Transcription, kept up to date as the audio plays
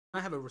I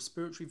have a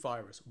respiratory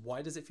virus,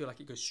 why does it feel like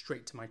it goes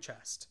straight to my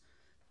chest?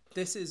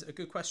 This is a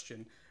good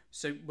question.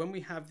 So when we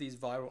have these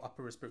viral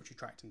upper respiratory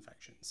tract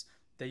infections,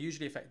 they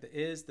usually affect the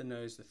ears, the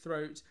nose, the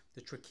throat,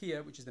 the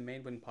trachea, which is the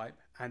main windpipe,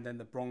 and then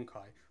the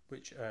bronchi,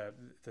 which are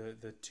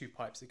the two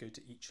pipes that go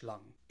to each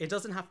lung. It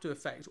doesn't have to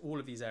affect all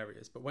of these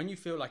areas, but when you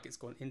feel like it's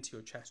gone into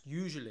your chest,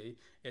 usually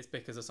it's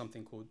because of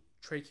something called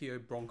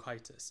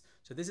tracheobronchitis.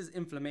 So this is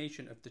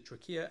inflammation of the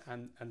trachea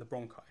and the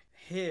bronchi.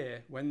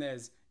 Here, when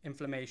there's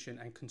inflammation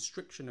and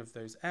constriction of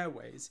those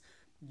airways,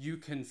 you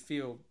can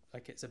feel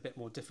like it's a bit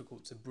more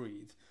difficult to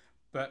breathe.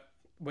 But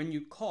when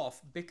you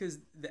cough, because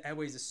the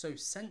airways are so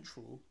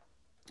central,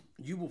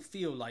 you will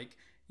feel like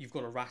you've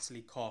got a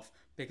rattly cough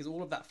because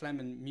all of that phlegm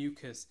and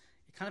mucus,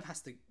 it kind of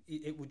has to,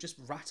 it will just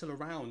rattle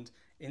around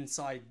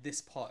inside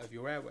this part of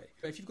your airway.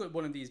 But if you've got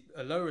one of these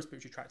lower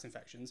respiratory tract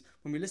infections,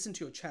 when we listen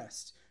to your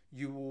chest,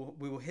 we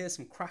will hear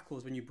some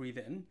crackles when you breathe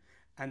in,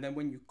 and then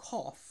when you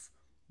cough,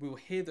 we will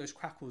hear those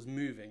crackles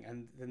moving,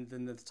 and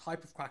then the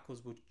type of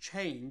crackles will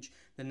change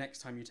the next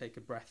time you take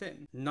a breath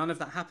in. None of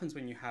that happens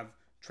when you have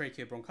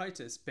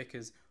tracheobronchitis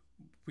because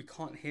we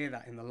can't hear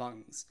that in the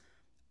lungs.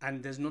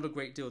 And there's not a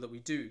great deal that we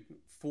do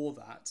for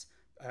that.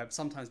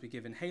 Sometimes we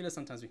give inhalers,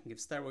 sometimes we can give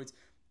steroids,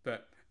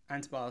 but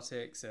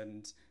antibiotics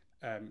and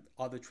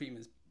other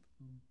treatments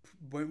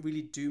won't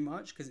really do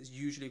much because it's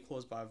usually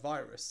caused by a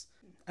virus.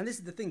 And this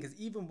is the thing, because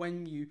even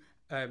when you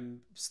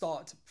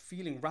start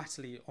feeling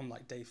rattly on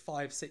like day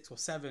 5, 6, or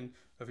 7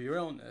 of your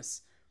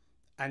illness,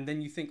 and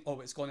then you think, oh,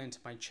 it's gone into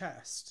my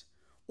chest,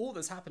 all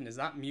that's happened is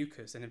that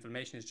mucus and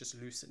inflammation is just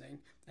loosening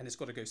and it's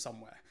got to go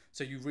somewhere.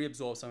 So you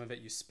reabsorb some of it,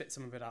 you spit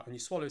some of it out, and you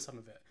swallow some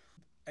of it.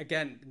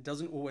 Again, it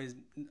doesn't always,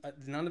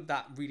 none of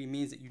that really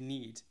means that you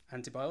need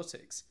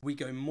antibiotics. We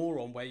go more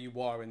on where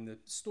you are in the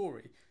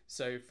story.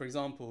 So for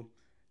example,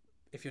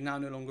 if you're now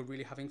no longer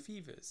really having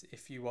fevers,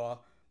 if you are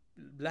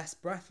less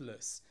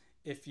breathless,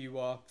 if you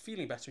are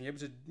feeling better and you're able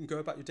to go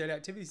about your daily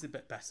activities a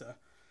bit better,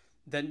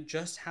 then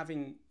just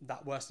having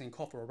that worsening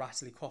cough or a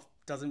rattly cough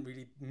doesn't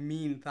really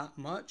mean that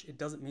much. It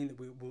doesn't mean that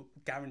we will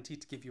guarantee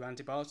to give you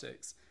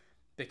antibiotics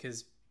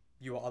because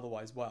you are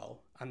otherwise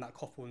well, and that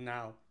cough will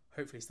now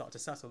hopefully start to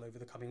settle over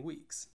the coming weeks.